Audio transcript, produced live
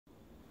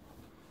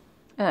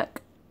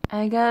Look,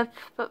 I got a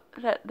spot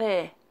right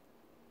there.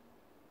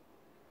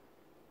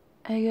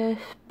 I got a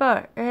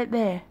spot right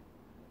there.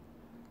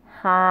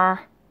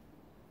 Ha.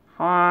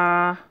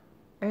 Ha.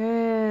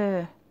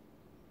 I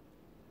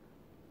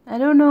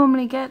don't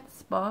normally get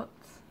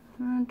spots.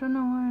 I don't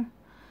know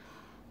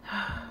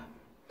why.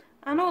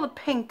 And all the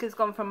pink has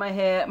gone from my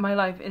hair. My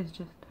life is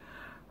just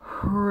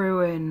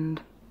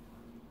ruined.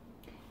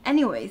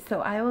 Anyway,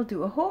 so I will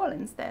do a haul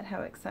instead.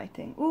 How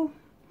exciting. Ooh.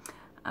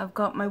 I've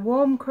got my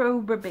warm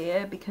Cobra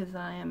beer because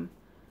I am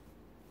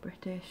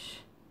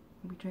British.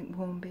 We drink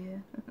warm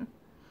beer.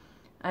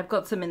 I've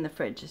got some in the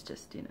fridge. It's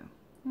just, you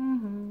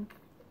know.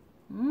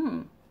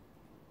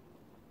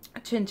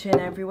 Chin chin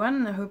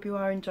everyone. I hope you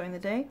are enjoying the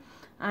day.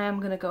 I am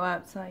going to go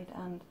outside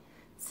and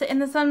sit in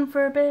the sun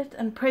for a bit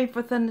and pray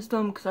for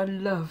thunderstorm because I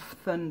love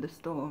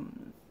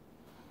thunderstorms.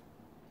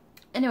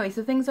 Anyway,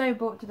 so things I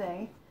bought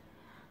today.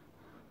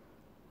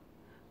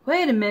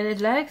 Wait a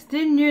minute, Lex,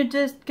 didn't you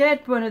just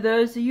get one of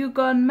those? Are you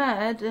gone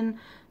mad? And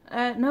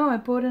no, I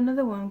bought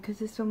another one because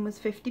this one was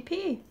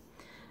 50p.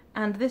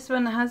 And this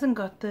one hasn't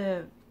got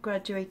the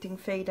graduating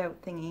fade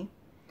out thingy.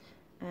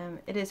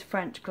 It is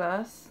French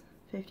glass,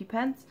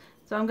 50p.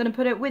 So I'm going to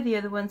put it with the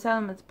other one,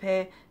 sell them as a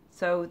pair.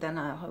 So then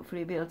I'll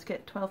hopefully be able to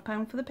get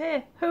 £12 for the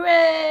pair.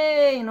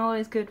 Hooray! And all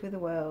is good with the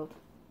world.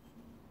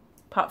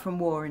 Apart from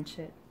war and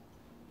shit.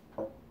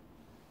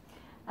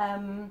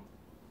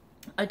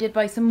 I did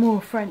buy some more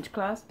French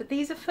glass, but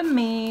these are for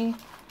me,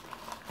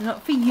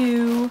 not for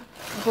you.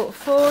 I bought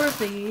 4 of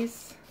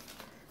these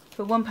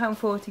for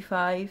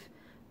 £1.45.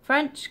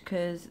 French,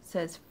 because it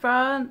says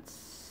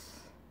France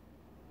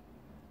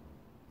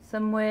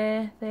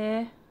somewhere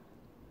there,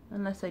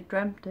 unless I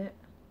dreamt it.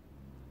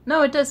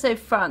 No, it does say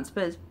France,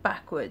 but it's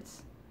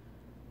backwards.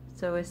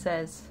 So it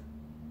says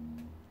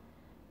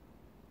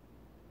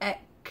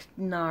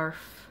Eknarf.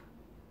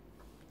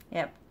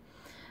 Yep.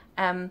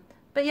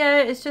 But yeah,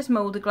 it's just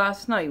moulded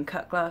glass. It's not even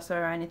cut glass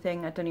or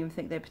anything. I don't even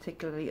think they're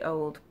particularly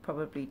old.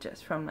 Probably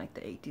just from like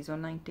the 80s or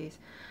 90s.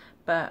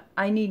 But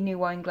I need new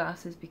wine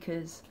glasses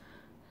because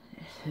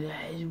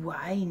it's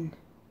wine.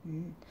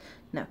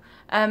 No.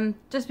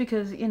 Just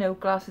because, you know,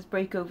 glasses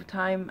break over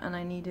time and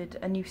I needed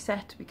a new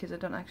set because I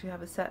don't actually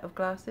have a set of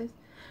glasses.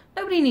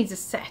 Nobody needs a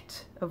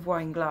set of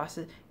wine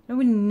glasses.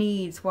 Nobody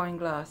needs wine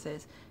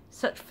glasses.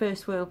 Such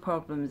first world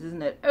problems,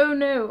 isn't it? Oh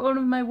no, all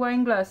of my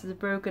wine glasses are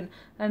broken.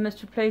 I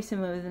must replace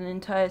them with an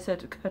entire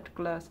set of cut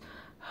glass.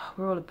 Oh,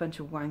 we're all a bunch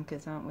of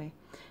wankers, aren't we?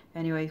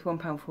 Anyway,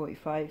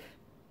 £1.45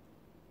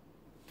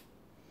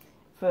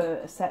 for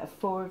a set of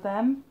 4 of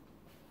them.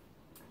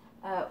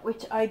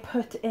 Which I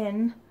put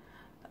in.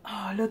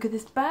 Oh, look at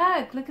this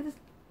bag. Look at this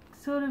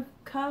sort of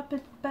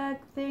carpet bag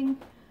thing.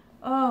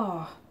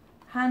 Oh,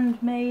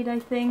 handmade, I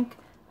think,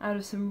 out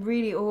of some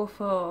really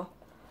awful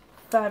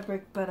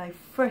fabric, but I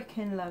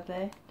freaking love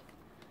it.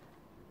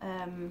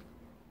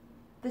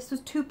 This was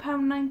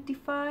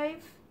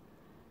 £2.95.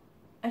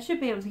 I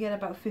should be able to get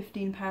about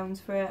 £15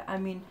 for it. I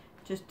mean,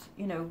 just,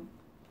 you know,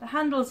 the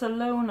handles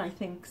alone I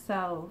think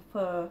sell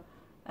for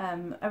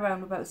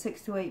around about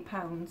 £6 to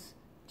 £8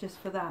 just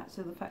for that.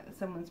 So the fact that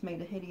someone's made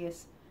a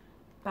hideous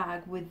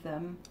bag with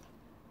them,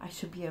 I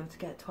should be able to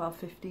get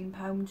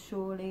 £12–15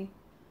 surely.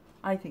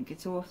 I think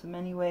it's awesome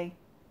anyway.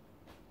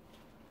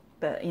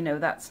 But you know,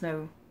 that's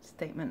no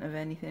statement of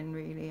anything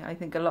really. I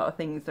think a lot of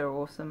things are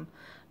awesome,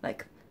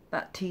 like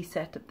that tea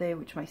set up there,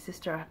 which my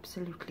sister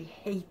absolutely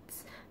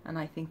hates and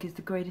I think is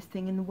the greatest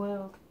thing in the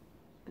world.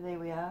 But there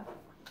we are.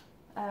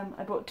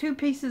 I bought 2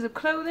 pieces of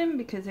clothing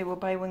because they will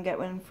buy one get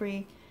one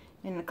free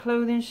in the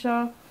clothing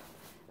shop.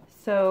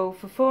 So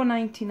for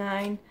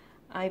 £4.99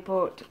 I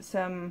bought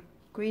some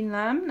green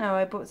lamb. Now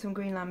I bought some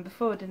green lamb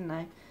before, didn't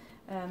I?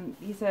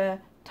 These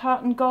are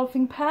tartan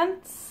golfing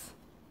pants.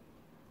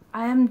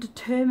 I am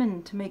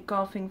determined to make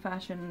golfing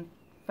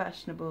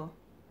fashionable.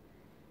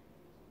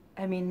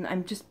 I mean,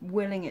 I'm just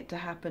willing it to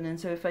happen, and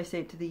so if I say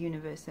it to the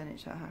universe, then it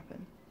shall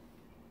happen.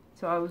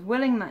 So I was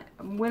willing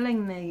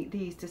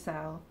these to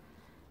sell.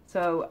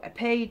 So I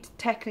paid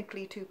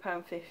technically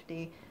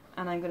 £2.50,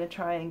 and I'm going to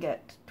try and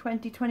get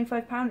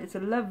 £20–25. It's a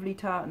lovely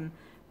tartan.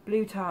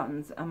 Blue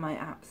tartans are my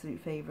absolute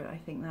favourite. I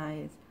think that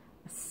is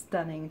a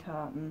stunning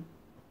tartan.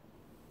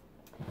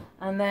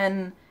 And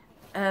then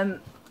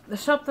the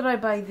shop that I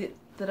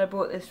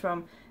bought this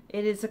from,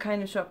 it is the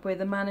kind of shop where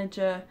the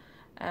manager,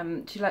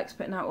 she likes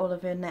putting out all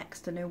of her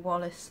Next and her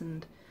Wallace,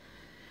 and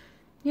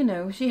you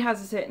know, she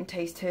has a certain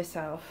taste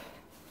herself,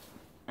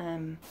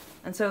 and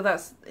so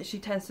she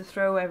tends to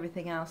throw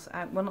everything else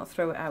out. Well, not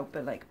throw it out,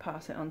 but like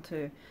pass it on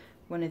to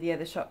one of the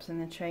other shops in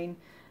the chain.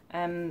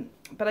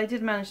 But I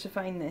did manage to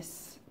find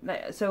this.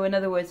 So in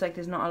other words, like,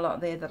 there's not a lot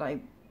there that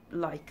I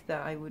like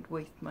that I would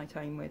waste my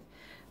time with.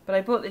 But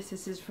I bought this.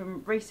 This is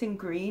from Racing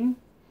Green,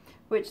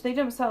 which they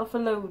don't sell for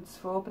loads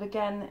for, but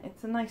again,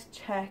 it's a nice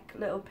check,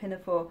 little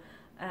pinafore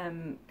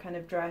kind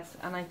of dress,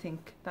 and I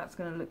think that's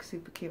going to look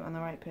super cute on the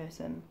right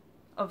person.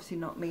 Obviously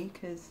not me,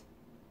 because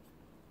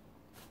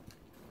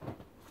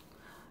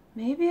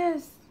maybe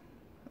as,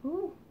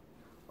 ooh,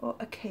 or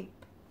a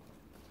cape.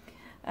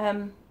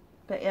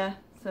 But yeah,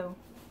 so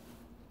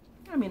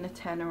I mean, a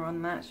tenner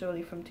on that,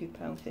 surely, from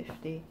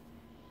 £2.50.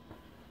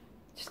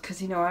 Just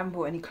because, you know, I haven't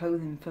bought any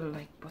clothing for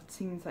like what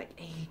seems like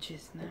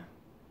ages now.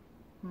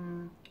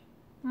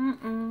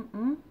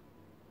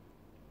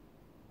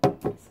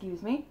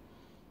 Excuse me.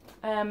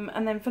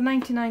 And then for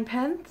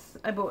 99p,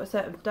 I bought a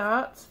set of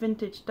darts,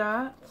 vintage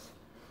darts.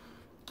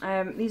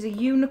 These are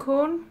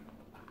unicorn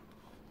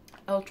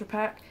ultra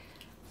pack.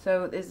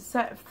 So there's a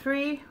set of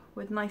 3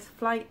 with nice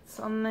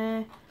flights on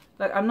there.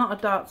 Like, I'm not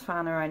a darts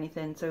fan or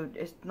anything, so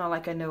it's not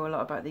like I know a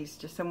lot about these.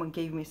 Just someone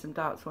gave me some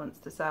darts once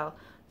to sell,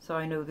 so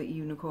I know that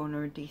unicorn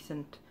are a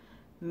decent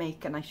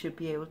make, and I should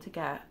be able to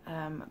get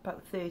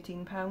about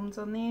 £13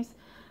 on these.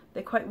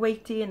 They're quite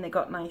weighty and they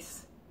got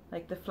nice,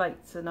 like the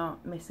flights are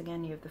not missing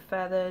any of the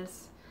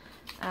feathers.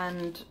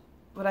 And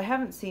what I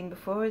haven't seen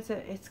before is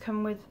that it's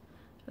come with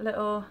a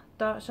little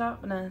dart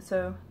sharpener,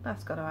 so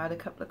that's got to add a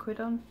couple of quid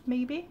on,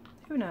 maybe,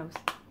 who knows.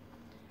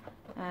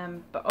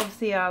 But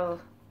obviously I'll,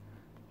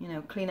 you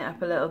know, clean it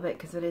up a little bit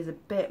because it is a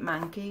bit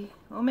manky,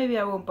 or maybe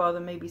I won't bother,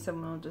 maybe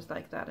someone will just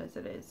like that as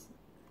it is.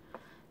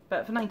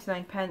 But for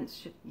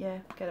 99p, should, yeah,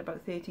 get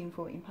about £13–14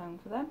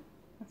 for them.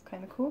 That's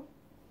kind of cool.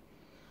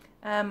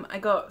 I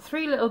got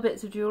 3 little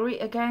bits of jewellery,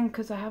 again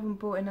because I haven't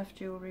bought enough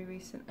jewellery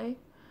recently.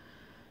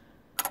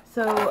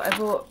 So I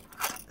bought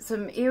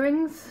some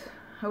earrings.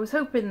 I was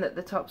hoping that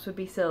the tops would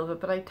be silver,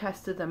 but I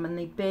tested them and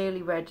they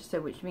barely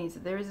register, which means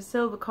that there is a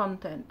silver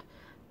content,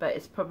 but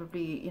it's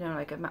probably, you know,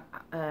 like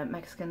a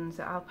Mexican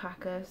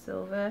alpaca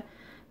silver.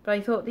 But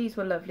I thought these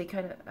were lovely,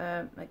 kind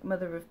of like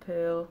mother of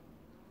pearl,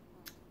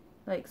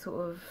 like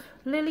sort of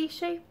lily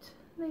shaped.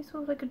 They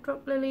sort of like a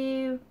drop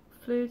lily,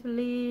 fleur de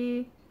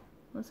lis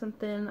or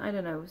something. I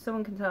don't know. If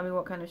someone can tell me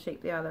what kind of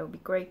shape they are, that would be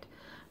great.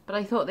 But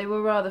I thought they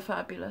were rather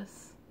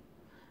fabulous.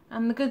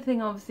 And the good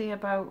thing, obviously,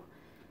 about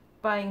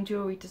buying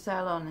jewellery to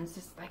sell on is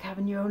just like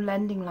having your own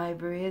lending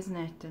library, isn't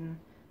it? And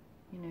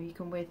you know, you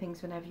can wear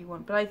things whenever you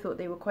want. But I thought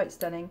they were quite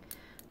stunning.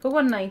 For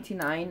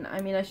 £1.99,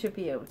 I mean, I should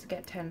be able to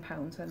get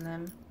 £10 on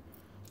them.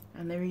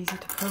 And they're easy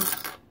to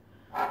post.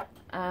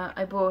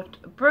 I bought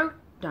a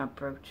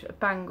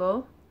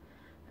bangle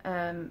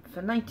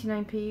for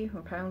 99p or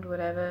a pound or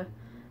whatever.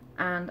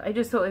 And I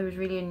just thought it was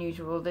really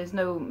unusual. There's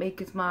no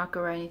maker's mark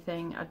or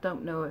anything. I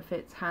don't know if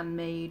it's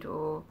handmade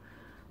or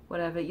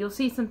whatever. You'll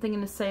see something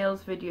in a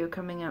sales video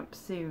coming up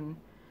soon,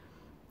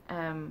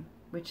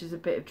 which is a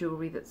bit of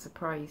jewellery that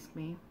surprised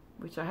me,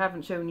 which I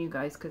haven't shown you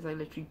guys because I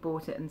literally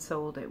bought it and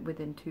sold it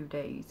within 2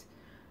 days,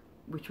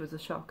 which was a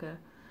shocker.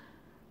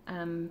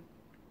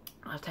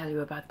 I'll tell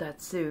you about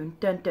that soon.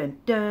 Dun dun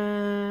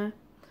dun.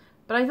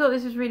 But I thought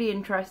this was really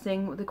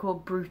interesting, what they call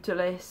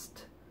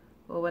brutalist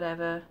or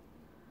whatever.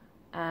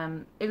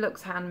 It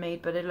looks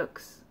handmade, but it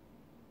looks,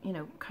 you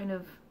know, kind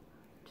of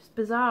just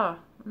bizarre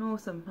and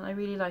awesome, and I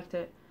really liked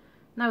it.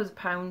 And that was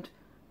 £1,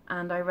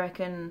 and I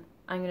reckon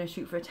I'm going to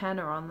shoot for a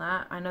tenner on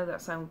that. I know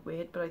that sounds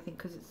weird, but I think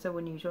because it's so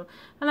unusual.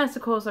 Unless,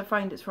 of course, I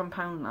find it's from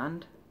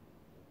Poundland.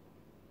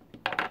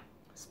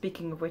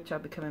 Speaking of which, I'll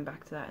be coming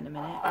back to that in a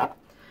minute.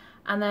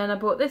 And then I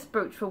bought this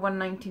brooch for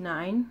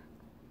 £1.99,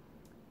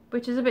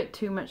 which is a bit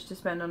too much to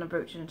spend on a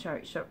brooch in a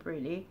charity shop,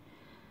 really.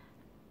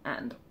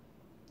 And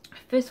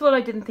first of all,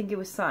 I didn't think it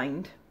was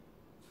signed.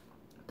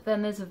 But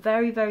then there's a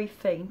very, very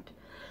faint...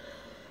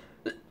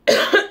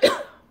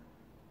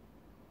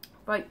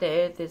 right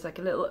there's like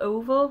a little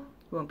oval.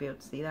 You won't be able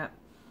to see that.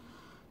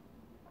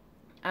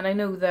 And I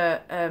know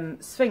that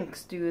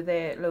Sphinx do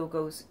their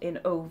logos in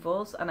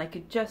ovals, and I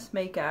could just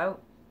make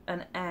out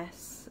an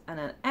S and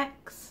an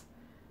X.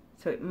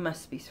 So it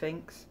must be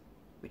Sphinx,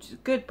 which is a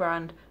good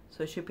brand.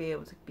 So I should be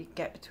able to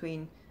get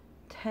between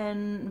 £10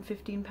 and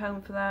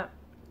 £15 for that.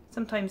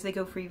 Sometimes they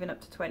go for even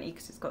up to 20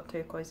 because it's got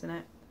turquoise in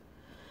it.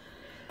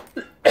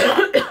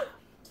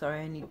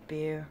 Sorry, I need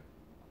beer.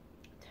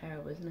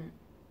 Terrible, isn't it?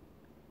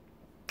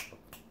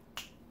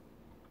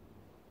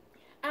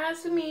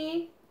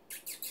 Azumi,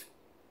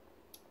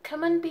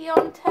 come and be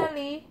on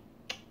telly.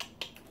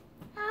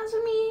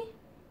 Azumi.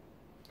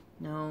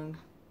 No,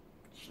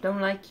 she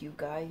don't like you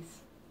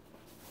guys.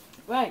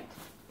 Right,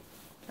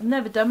 I've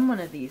never done one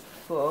of these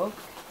before.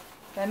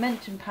 I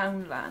mentioned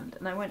Poundland,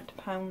 and I went to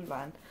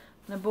Poundland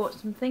and I bought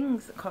some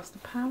things that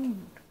cost £1.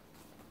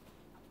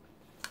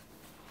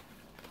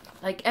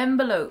 Like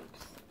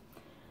envelopes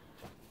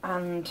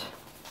and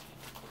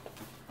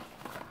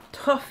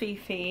toffee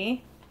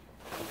fee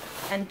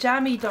and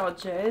jammy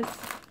dodgers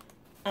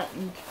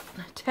and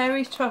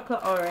Terry's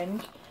chocolate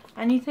orange.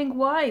 And you think,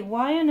 why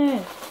on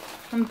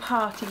earth? And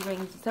party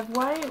rings and stuff.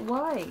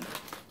 Why?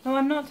 No,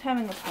 I'm not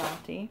having a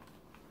party.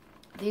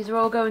 These are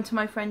all going to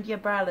my friend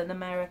Yabrel in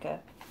America,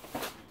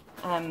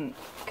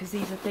 because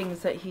these are things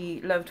that he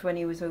loved when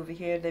he was over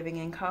here living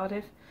in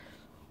Cardiff.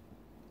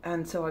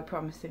 And so I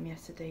promised him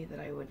yesterday that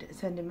I would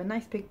send him a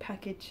nice big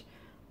package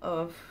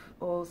of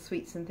all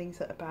sweets and things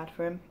that are bad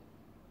for him.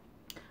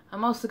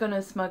 I'm also going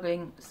to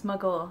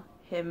smuggle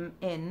him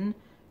in,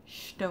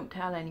 shh, don't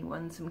tell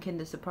anyone, some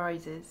Kinder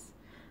Surprises,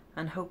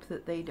 and hope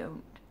that they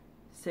don't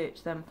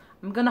search them.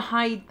 I'm going to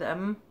hide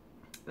them,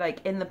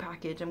 like in the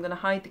package. I'm going to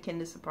hide the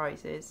Kinder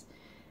Surprises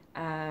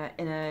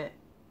in a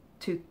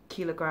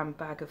 2-kilogram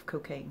bag of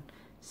cocaine.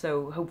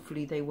 So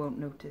hopefully they won't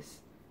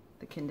notice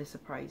the Kinder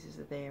Surprises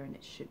are there, and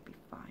it should be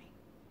fine.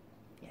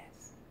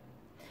 Yes.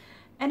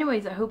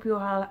 Anyways, I hope you're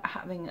all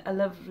having a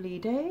lovely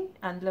day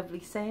and lovely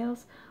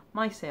sales.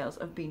 My sales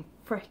have been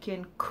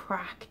freaking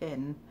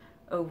cracking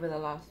over the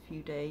last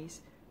few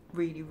days.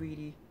 Really,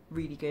 really,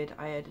 really good.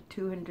 I had a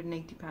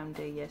 £280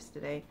 day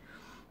yesterday,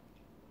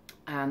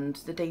 and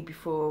the day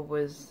before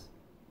was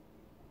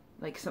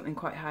like something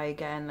quite high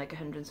again, like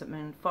 100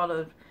 something.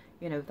 Followed,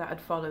 you know, that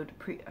had followed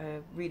a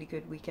really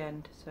good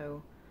weekend,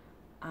 so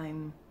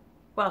I'm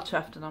well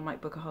chuffed, and I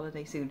might book a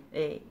holiday soon.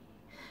 Hey.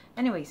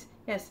 Anyways,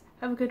 yes,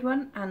 have a good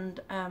one, and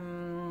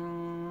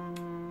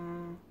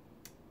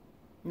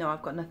no,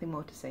 I've got nothing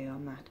more to say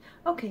on that.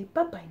 Okay,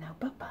 bye bye now,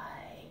 bye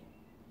bye.